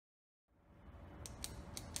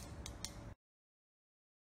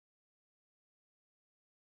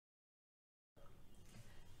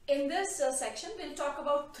In this section, we'll talk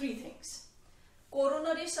about three things: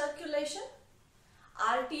 coronary circulation,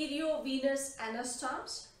 arteriovenous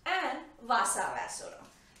anastomas, and vasa vasorum.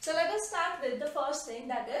 So let us start with the first thing,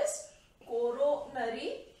 that is coronary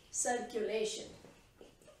circulation.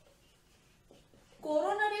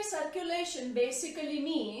 Coronary circulation basically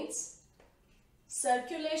means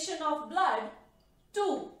circulation of blood to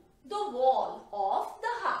the wall of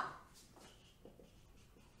the heart.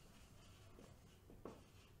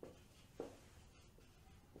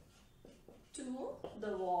 To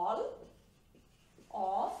the wall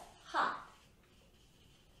of heart.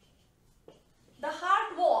 The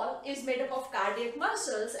heart wall is made up of cardiac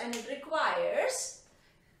muscles and it requires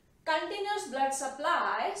continuous blood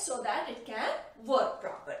supply so that it can work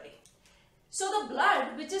properly. So the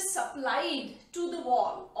blood which is supplied to the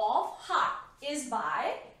wall of heart is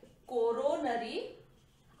by coronary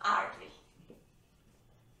artery.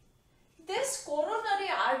 This coronary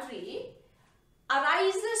artery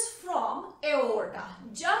arises from aorta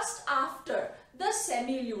just after the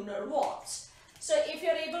semilunar valves. So if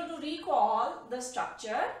you're able to recall the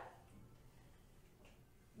structure,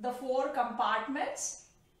 the four compartments,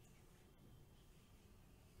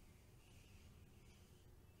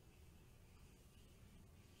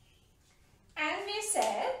 and we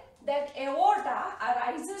said that aorta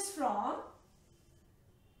arises from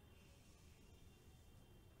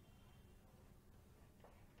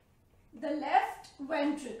the left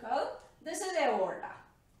ventricle. This is aorta,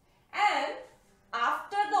 and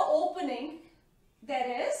after the opening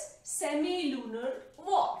there is semilunar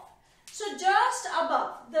valve. So just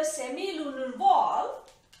above the semilunar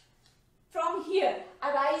valve, from here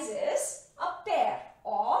arises a pair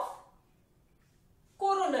of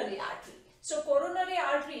coronary artery. So coronary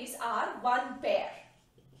arteries are one pair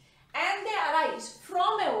and they arise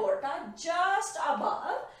from aorta just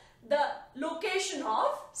above the location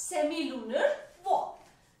of semilunar valve.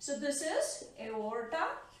 So this is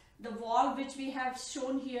aorta. The valve which we have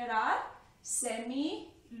shown here are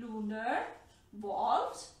semilunar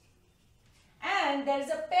valves, and there is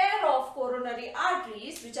a pair of coronary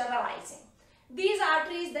arteries which are arising. These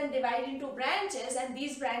arteries then divide into branches, and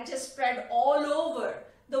these branches spread all over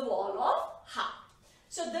the wall of heart.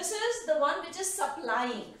 So this is the one which is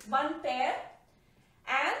supplying one pair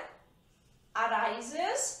and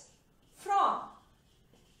arises from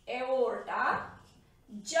aorta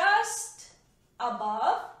just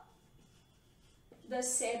above the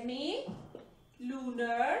semilunar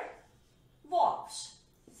valves.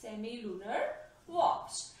 Semilunar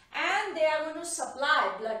valves. And they are going to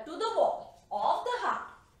supply blood to the wall of the heart.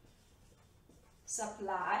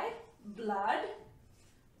 Supply blood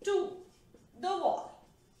to the wall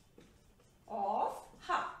of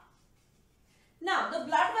heart. Now the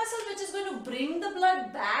blood vessel which is going to bring the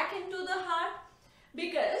blood back into the heart,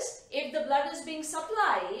 because if the blood is being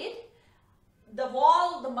supplied, the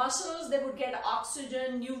wall, the muscles, they would get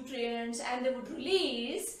oxygen, nutrients, and they would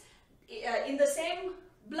release in the same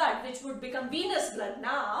blood, which would become venous blood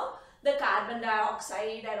now, the carbon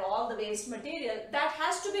dioxide and all the waste material that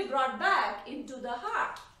has to be brought back into the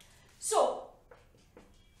heart. So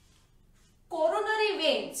coronary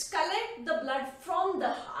veins collect the blood from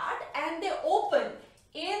the heart and they open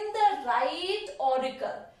in the right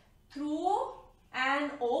auricle through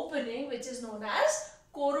an opening which is known as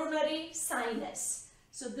coronary sinus.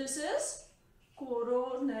 So this is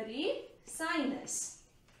coronary sinus.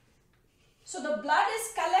 So the blood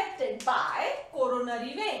is collected by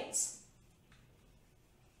coronary veins.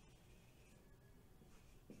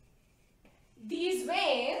 These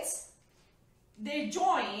veins, they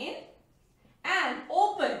join and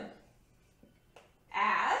open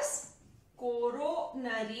as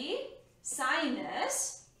coronary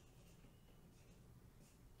sinus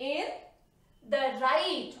in the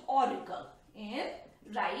right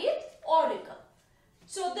auricle.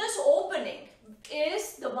 So this opening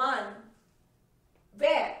is the one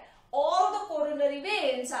where all the coronary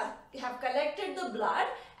veins have collected the blood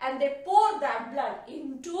and they pour that blood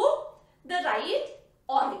into the right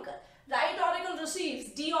auricle. Right auricle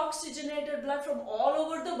receives deoxygenated blood from all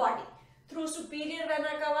over the body through superior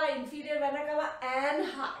vena cava, inferior vena cava and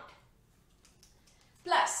heart.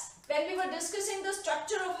 Plus, when we were discussing the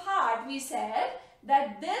structure of heart, we said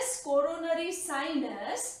that this coronary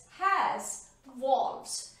sinus has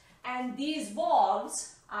valves, and these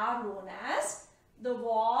valves are known as the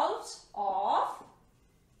valves of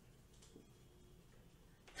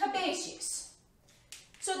Thebesius.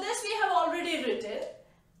 So this we have already written.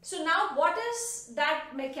 So now what is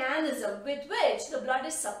that mechanism with which the blood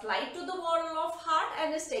is supplied to the wall of heart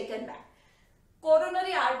and is taken back?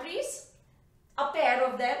 Coronary arteries a pair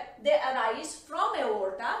of them, they arise from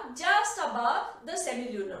aorta just above the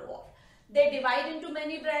semilunar wall. They divide into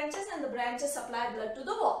many branches and the branches supply blood to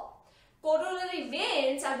the wall. Coronary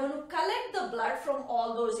veins are going to collect the blood from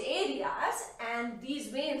all those areas, and these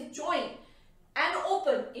veins join and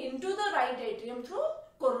open into the right atrium through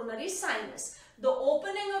coronary sinus. The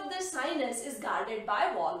opening of the sinus is guarded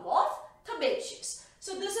by valve of Thebatius.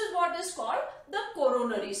 So this is what is called the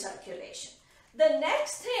coronary circulation. The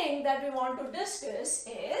next thing that we want to discuss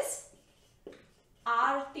is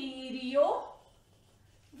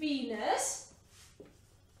arteriovenous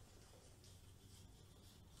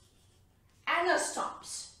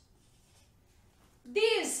anastoms.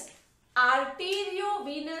 These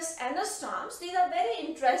arteriovenous anastoms, these are very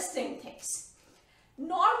interesting things.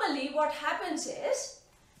 Normally what happens is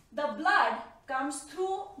the blood comes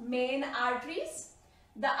through main arteries.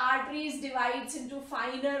 The arteries divides into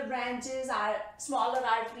finer branches, smaller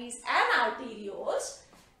arteries and arterioles.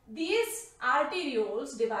 These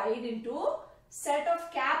arterioles divide into set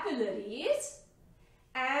of capillaries,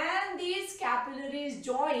 and these capillaries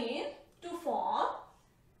join to form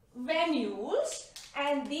venules,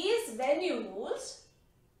 and these venules,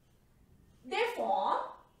 they form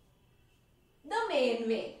the main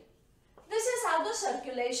vein. This is how the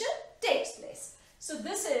circulation takes place. So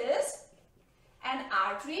this is an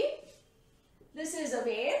artery, this is a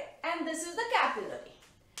vein, and this is the capillary.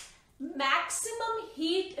 Maximum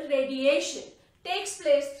heat radiation takes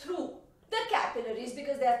place through the capillaries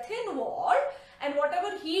because they are thin walled, and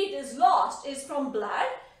whatever heat is lost is from blood,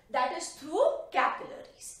 that is through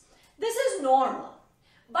capillaries. This is normal,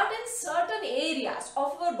 but in certain areas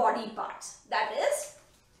of our body parts, that is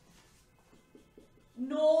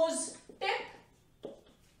nose tip,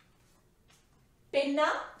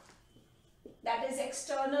 pinna, that is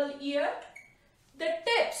external ear, the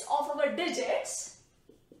tips of our digits,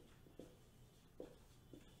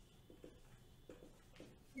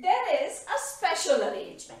 there is a special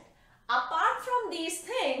arrangement. Apart from these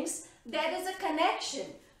things, there is a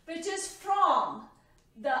connection which is from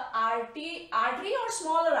the artery or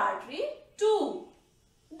smaller artery to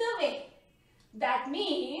the vein. That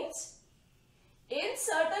means in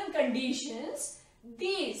certain conditions,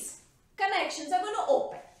 these connections are going to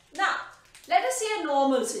open. Now, let us see a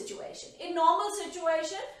normal situation. In normal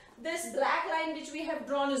situation, this black line which we have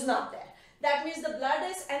drawn is not there. That means the blood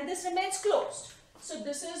is, and this remains closed. So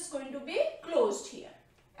this is going to be closed here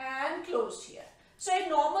and closed here. So in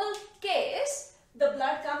normal case, the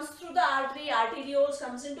blood comes through the artery, arterioles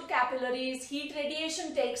comes into capillaries, heat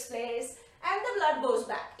radiation takes place, and the blood goes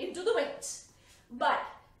back into the veins. But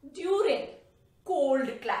during cold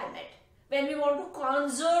climate, when we want to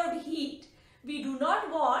conserve heat, we do not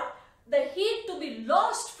want the heat to be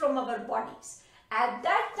lost from our bodies. At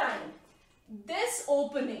that time, this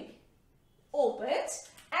opening opens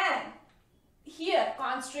and here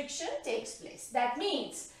constriction takes place. That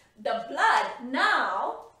means the blood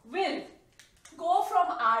now will go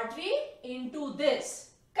from artery into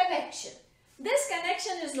this connection. This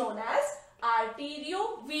connection is known as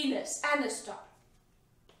arteriovenous anastom.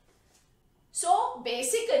 So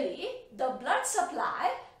basically the blood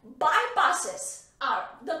supply bypasses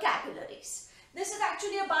the capillaries. This is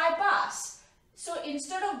actually a bypass. So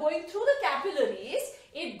instead of going through the capillaries,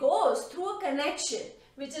 it goes through a connection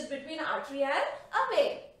which is between artery and a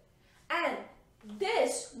vein. And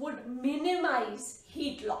this would minimize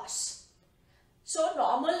heat loss. So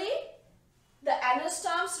normally the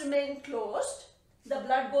anastoms remain closed, the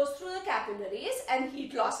blood goes through the capillaries and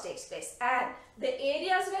heat loss takes place. And the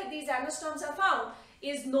areas where these anastoms are found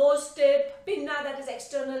is nose tip, pinna, that is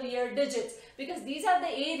external ear, digits, because these are the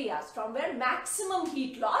areas from where maximum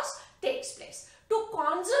heat loss takes place. To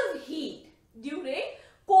conserve heat during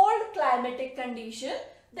cold climatic condition,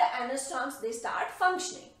 the anastoms, they start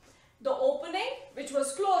functioning. The opening which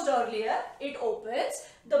was closed earlier, it opens.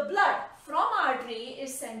 The blood from artery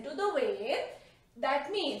is sent to the vein.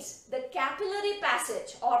 That means the capillary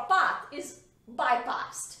passage or path is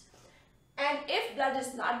bypassed. And if blood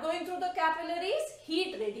is not going through the capillaries,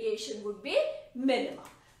 heat radiation would be minimum.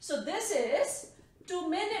 So this is to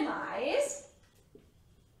minimize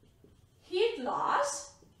heat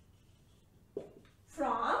loss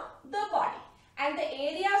from the body. And the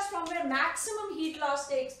areas from where maximum heat loss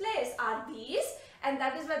takes place are these, and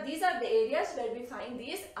that is why these are the areas where we find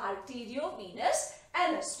these arteriovenous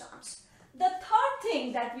anastoms. The third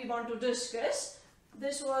thing that we want to discuss,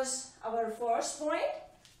 this was our first point,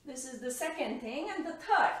 this is the second thing, and the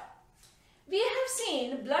third. We have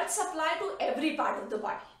seen blood supply to every part of the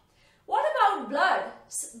body. What about blood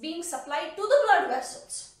being supplied to the blood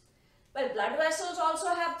vessels? Well, blood vessels also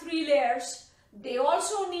have three layers. they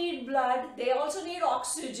also need blood, they also need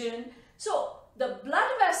oxygen. So the blood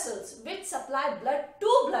vessels which supply blood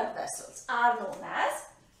to blood vessels are known as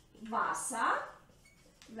vasa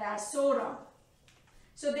vasorum.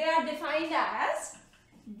 So they are defined as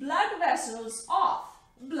blood vessels of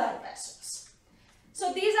blood vessels.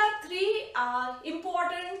 So these are three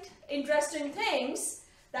important, interesting things,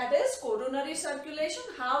 that is coronary circulation,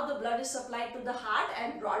 how the blood is supplied to the heart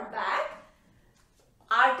and brought back.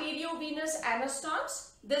 Arteriovenous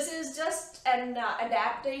anastomas, this is just an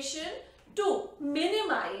adaptation to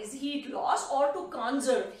minimize heat loss or to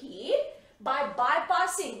conserve heat by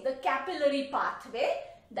bypassing the capillary pathway,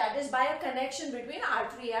 that is by a connection between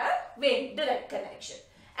artery and vein, direct connection.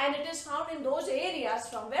 And it is found in those areas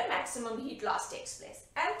from where maximum heat loss takes place.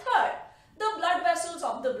 And third, the blood vessels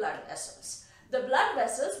of the blood vessels. The blood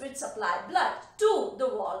vessels which supply blood to the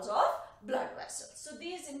walls of blood vessels. So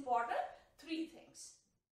these important three things.